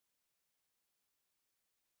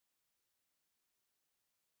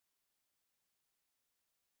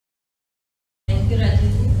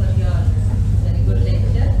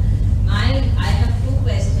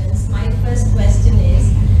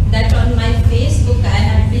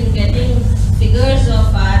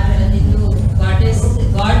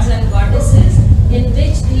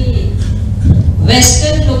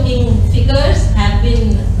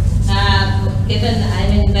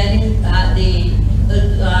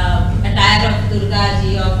Durga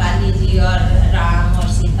ji or Kali ji or Ram or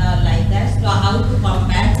Sita like that. So how to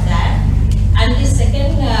combat that? And the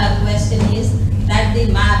second question is that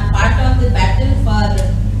the part of the battle for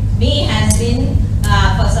me has been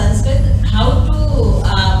for Sanskrit, how to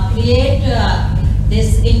create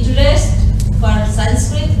this interest for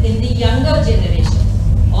Sanskrit in the younger generation.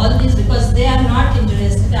 All this because they are not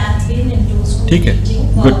interested. I have been into school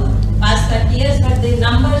teaching for past 30 years, but the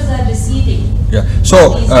numbers are receding. Yeah. So,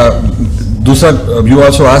 दूसरा you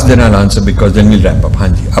also ask, then I'll answer because then we'll wrap up. हाँ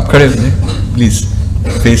जी, आप खड़े रहिए, please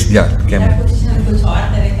face camera. कुछ और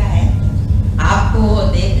तरह का है. आपको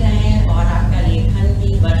देख रहे हैं और आपका लेखन भी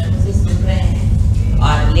वर्षों से सुन रहे हैं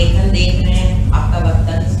और लेखन देख रहे हैं, आपका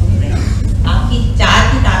वक्ता भी सुन रहे हैं. आपकी 4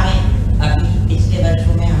 किताबें अभी पिछले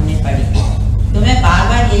वर्षों में हमने पढ़ी. तो मैं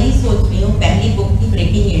बार-बार यही सोच रही हूँ. पहली बुक थी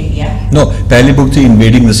ब्रेकिंग इंडिया. नो, पहली बुक थी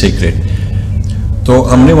इन्वेडिंग द सीक्रेट. तो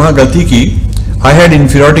हमने वहाँ गलती की. I had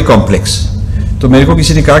inferiority complex. तो मेरे को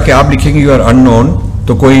किसी ने कहा कि आप लिखेंगे यू आर अननोन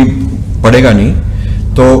तो कोई पढ़ेगा नहीं.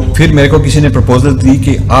 तो फिर मेरे को किसी ने प्रपोजल दी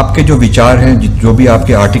कि आपके जो विचार हैं, जो भी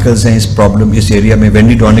आपके आर्टिकल्स हैं इस प्रॉब्लम इस एरिया में,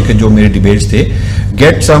 वेंडी डॉनिक के जो मेरे डिबेट्स थे,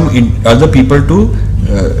 get some other people to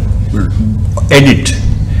edit,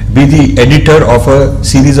 be the editor of a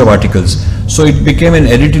series of articles. So it became an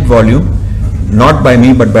edited volume, not by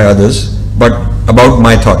me but by others, but about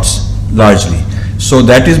my thoughts largely. So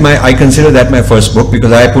that is I consider that my first book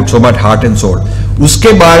because I put so much heart and soul. Uske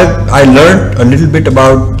baad I learned a little bit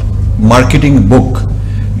about marketing book.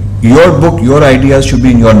 Your book, your ideas should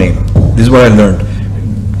be in your name. This is what I learned.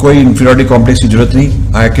 कोई inferiority complex की जरूरत नहीं.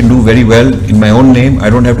 I can do very well in my own name.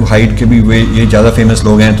 I don't have to hide कि भी ये ज़्यादा famous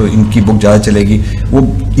लोग हैं तो इनकी book ज़्यादा चलेगी. वो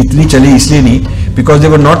इतनी चली इसलिए नहीं because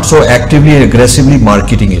they were not so actively and aggressively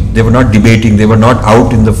marketing it. They were not debating. They were not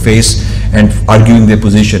out in the face and arguing their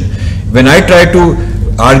position. When I tried to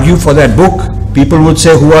argue for that book, people would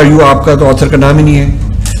say, "Who are you? आपका तो author का नाम ही नहीं है."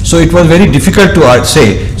 So it was very difficult to say.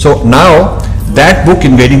 So now that book,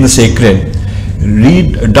 Invading the Sacred,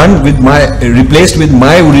 replaced with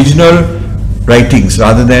my original writings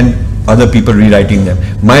rather than other people rewriting them.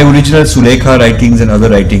 My original Sulekha writings and other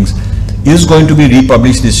writings is going to be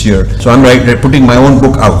republished this year. So I'm putting my own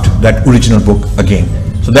book out, that original book again.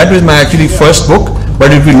 So that was my actually first book,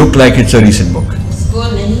 but it will look like it's a recent book. इसको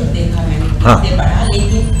नहीं देखा मैंने, इससे पढ़ा,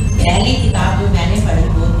 लेकिन पहली किताब जो मैंने पढ़ी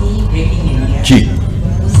वो थी ब्रेकिंग इंडिया. जी.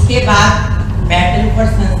 उसके बाद बैटल फॉर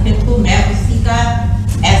संस्कृत को मैं उसी का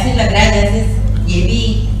ऐसे लग रहा है जैसे ये भी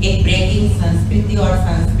एक ब्रेकिंग संस्कृति और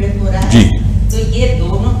संस्कृत हो रहा है. तो ये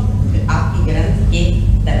दोनों आपके ग्रंथ एक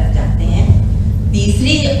तरफ जाते हैं.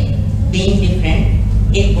 तीसरी बीइंग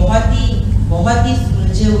डिफरेंट एक बहुत ही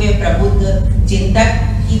सुलझे हुए प्रबुद्ध चिंतक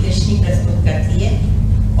की दृष्टि प्रस्तुत करती है.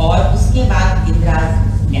 और उसके बाद गिरिराज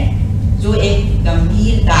ने जो एक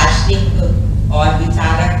गंभीर दार्शनिक और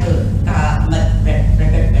विचारक का मत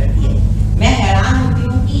प्रकट करती है. मैं हैरान होती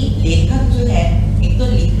हूँ कि लेखक जो है, एक तो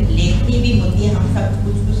लेखनी भी होती है, हम सब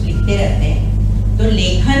कुछ लिखते रहते हैं, तो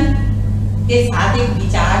लेखन के साथ एक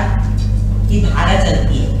विचार की धारा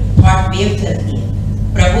चलती है, थॉट वेव चलती है.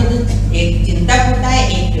 प्रबुद्ध एक चिंतक होता है,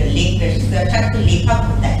 एक सशक्त लेखक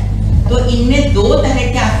होता है. तो इनमें दो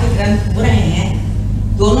तरह के आपके ग्रंथ हो रहे हैं.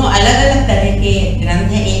 दोनों अलग अलग तरह के ग्रंथ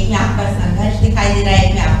हैं. एक में आपका संघर्ष दिखाई दे रहा है,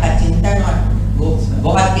 एक में आपका चिंतन और वो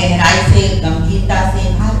बहुत गहराई से गंभीरता से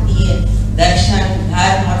भारतीय दर्शन,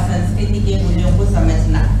 धर्म और संस्कृति के मूल्यों को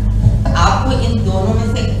समझना. आपको इन दोनों में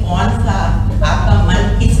से कौन सा आपका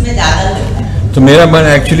मन किस में ज्यादा लगता है? तो मेरा मन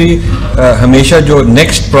एक्चुअली हमेशा जो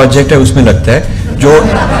नेक्स्ट प्रोजेक्ट है उसमें लगता है,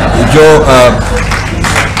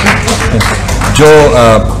 जो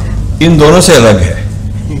इन दोनों से अलग है.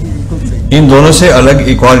 इन दोनों से अलग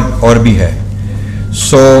एक और भी है.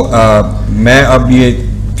 सो मैं अब ये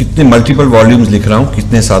कितने मल्टीपल वॉल्यूम्स लिख रहा हूँ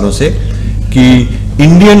कितने सालों से कि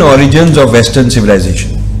Indian origins of western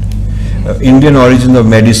civilization, Indian origins of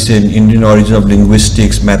medicine, Indian origins of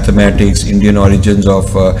linguistics, mathematics, Indian origins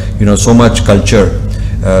of so much culture,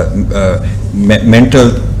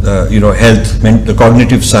 mental health, the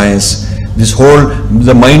cognitive science, this whole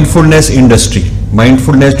the mindfulness industry.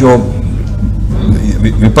 Mindfulness जो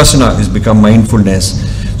vipassana has become mindfulness.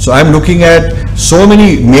 So I'm looking at so many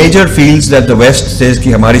major fields that the West says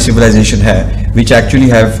कि हमारी civilization है, which actually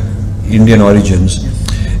have Indian origins.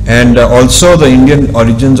 And also the Indian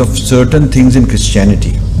origins of certain things in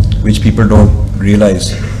Christianity, which people don't realize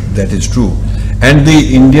that is true. And the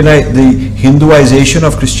Hinduization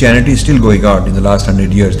of Christianity is still going on in the last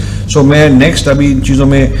 100 years. So मैं next अभी इन चीज़ों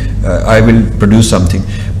में I will produce something.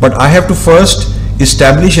 But I have to first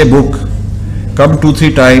establish a book, come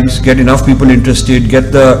 2-3 times, get enough people interested,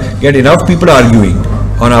 get enough people arguing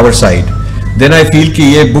on our side. then I feel कि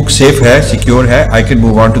ये book safe है, secure है, I can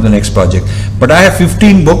move on to the next project. But I have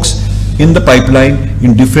 15 books in the pipeline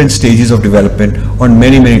in different stages of development on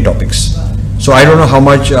many topics. So I don't know how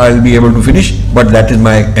much I'll be able to finish, but that is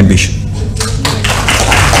my ambition.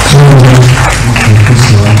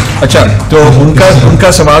 अच्छा, तो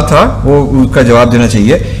उनका सवाल था, वो उसका जवाब देना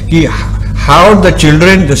चाहिए कि how the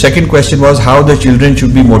children, the second question was how the children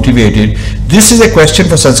should be motivated. This is a question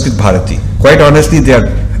for Sanskrit Bharati. Quite honestly, they are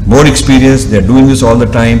more experienced, they are doing this all the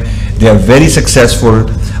time, they are very successful.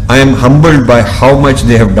 I am humbled by how much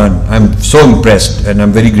they have done. I am so impressed and I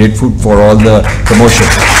am very grateful for all the promotion.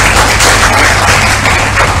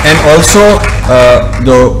 And also,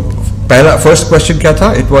 the first question kya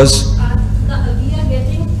tha? It was we are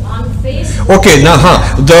getting on Facebook. Okay, now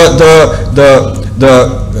the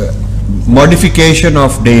modification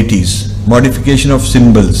of deities, modification of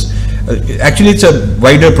symbols. Actually, it's a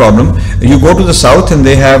wider problem. You go to the south and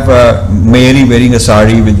they have Mary wearing a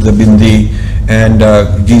sari with the bindi and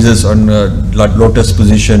Jesus on lotus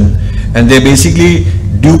position, and they're basically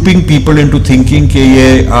duping people into thinking कि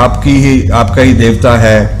ये आपका ही देवता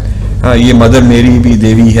है, ये Mother Mary भी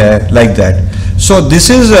देवी है, like that. So this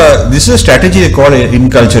is a strategy they call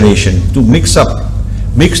inculturation, to mix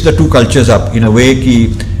the two cultures up in a way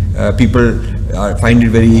कि people find it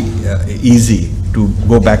very easy to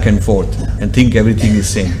go back and forth and think everything is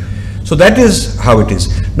same. So that is how it is.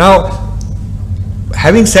 Now,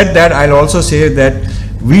 having said that, I'll also say that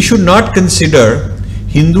we should not consider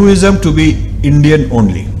Hinduism to be Indian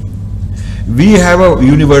only. We have a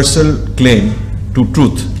universal claim to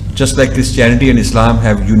truth, just like Christianity and Islam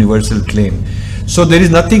have universal claim. So there is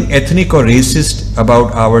nothing ethnic or racist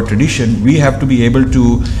about our tradition. We have to be able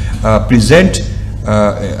to present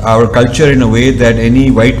our culture in a way that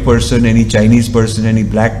any white person, any Chinese person, any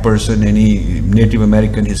black person, any Native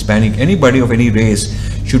American, Hispanic, anybody of any race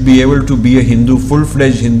should be able to be a Hindu,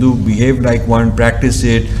 full-fledged Hindu, behave like one, practice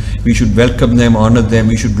it. We should welcome them, honor them.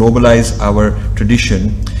 We should globalize our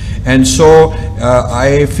tradition. And so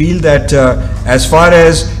I feel that as far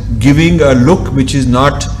as giving a look which is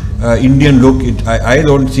not Indian look, I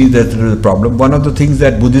don't see that there is a problem. One of the things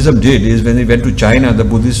that Buddhism did is when they went to China, the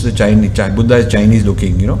Buddhists, Buddha is Chinese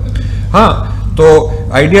looking, you know. So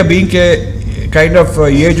idea being ke kind of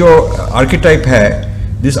ये जो archetype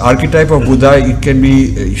है, this archetype of Buddha, it can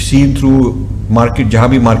be seen through market, जहाँ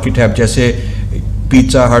भी market है, जैसे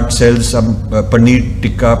Pizza Hut sells some paneer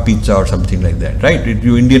tikka pizza or something like that, right?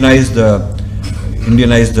 You Indianize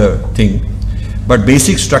the thing. But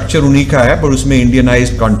basic structure उन्हीं का है, पर उसमें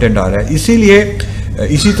Indianized content आ रहा है. इसीलिए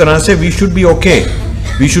इसी तरह से we should be okay.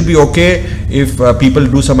 We should be okay if people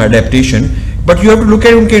do some adaptation. But you have to look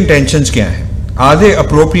at उनके intentions क्या हैं. Are they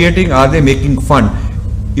appropriating? Are they making fun?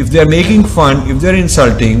 If they are making fun, if they are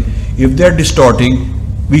insulting, if they are distorting,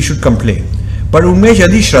 we should complain. But उनमें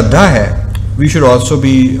यदि श्रद्धा है, we should also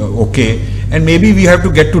be okay. And maybe we have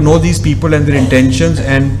to get to know these people and their intentions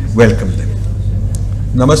and welcome them.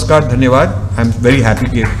 Namaskar, धन्यवाद. I'm very happy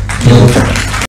here.